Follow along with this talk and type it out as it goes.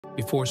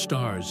before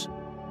stars,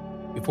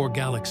 before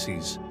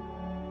galaxies,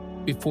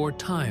 before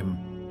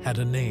time had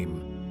a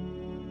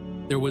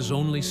name. There was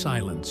only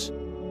silence,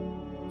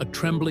 a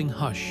trembling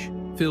hush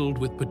filled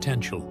with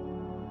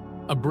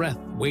potential, a breath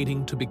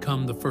waiting to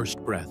become the first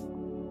breath.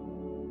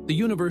 The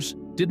universe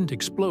didn't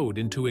explode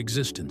into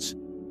existence.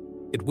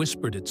 It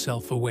whispered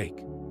itself awake.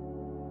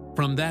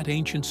 From that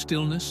ancient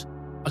stillness,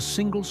 a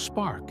single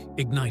spark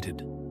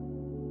ignited.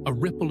 A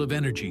ripple of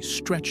energy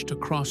stretched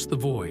across the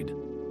void.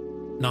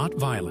 Not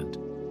violent,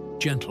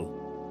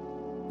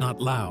 gentle,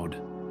 not loud,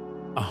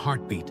 a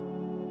heartbeat.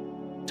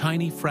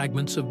 Tiny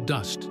fragments of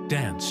dust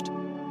danced.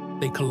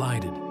 They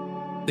collided.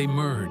 They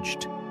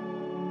merged.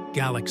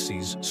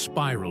 Galaxies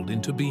spiraled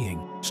into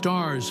being.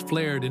 Stars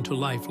flared into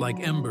life like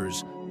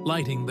embers,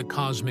 lighting the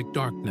cosmic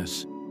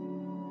darkness.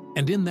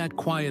 And in that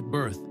quiet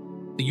birth,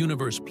 the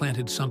universe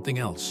planted something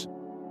else.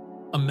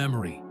 A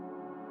memory.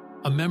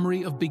 A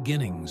memory of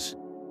beginnings,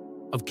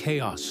 of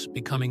chaos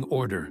becoming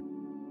order,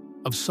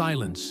 of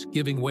silence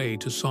giving way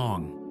to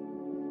song.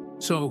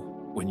 So,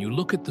 when you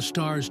look at the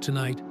stars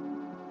tonight,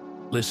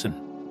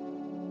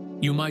 listen.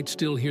 You might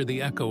still hear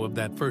the echo of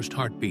that first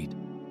heartbeat.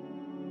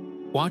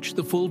 Watch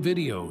the full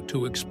video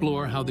to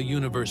explore how the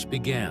universe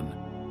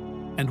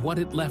began and what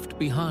it left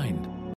behind.